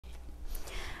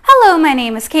Hello, my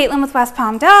name is Caitlin with West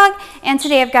Palm Dog, and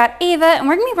today I've got Ava, and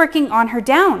we're going to be working on her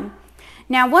down.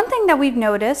 Now, one thing that we've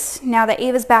noticed, now that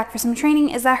Ava's back for some training,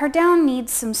 is that her down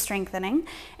needs some strengthening,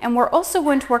 and we're also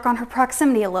going to work on her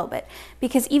proximity a little bit,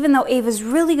 because even though Ava's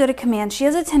really good at command, she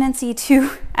has a tendency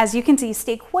to, as you can see,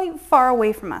 stay quite far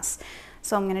away from us.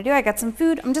 So I'm going to do, I got some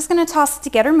food, I'm just going to toss it to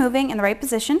get her moving in the right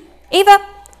position. Ava,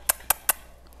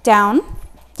 down,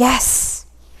 yes.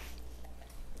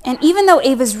 And even though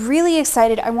Ava's really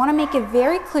excited, I want to make it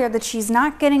very clear that she's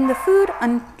not getting the food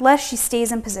unless she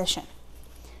stays in position.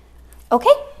 Okay,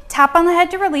 tap on the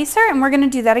head to release her, and we're going to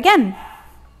do that again.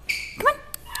 Come on.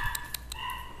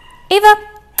 Ava.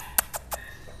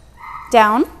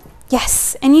 Down.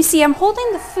 Yes, and you see I'm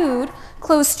holding the food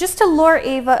close just to lure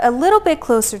Ava a little bit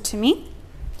closer to me.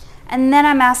 And then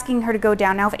I'm asking her to go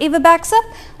down. Now if Ava backs up,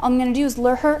 all I'm going to do is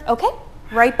lure her, okay,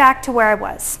 right back to where I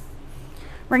was.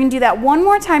 We're going to do that one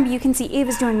more time, but you can see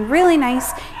Ava's doing really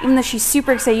nice, even though she's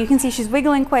super excited. You can see she's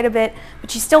wiggling quite a bit, but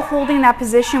she's still holding that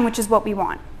position, which is what we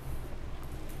want.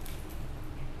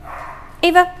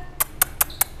 Ava,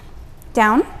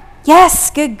 down. Yes,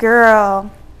 good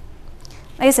girl.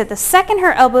 Like I said, the second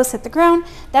her elbows hit the ground,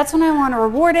 that's when I want to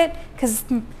reward it, because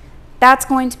that's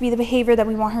going to be the behavior that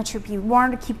we want her to repeat. We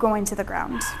want her to keep going to the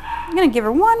ground. I'm going to give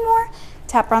her one more.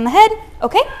 Tap her on the head.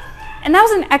 Okay. And that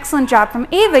was an excellent job from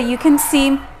Ava. You can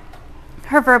see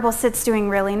her verbal sit's doing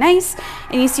really nice,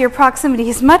 and you see her proximity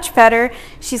is much better.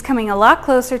 She's coming a lot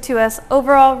closer to us.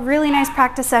 Overall, really nice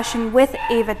practice session with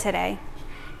Ava today.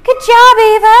 Good job,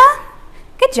 Ava.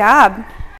 Good job.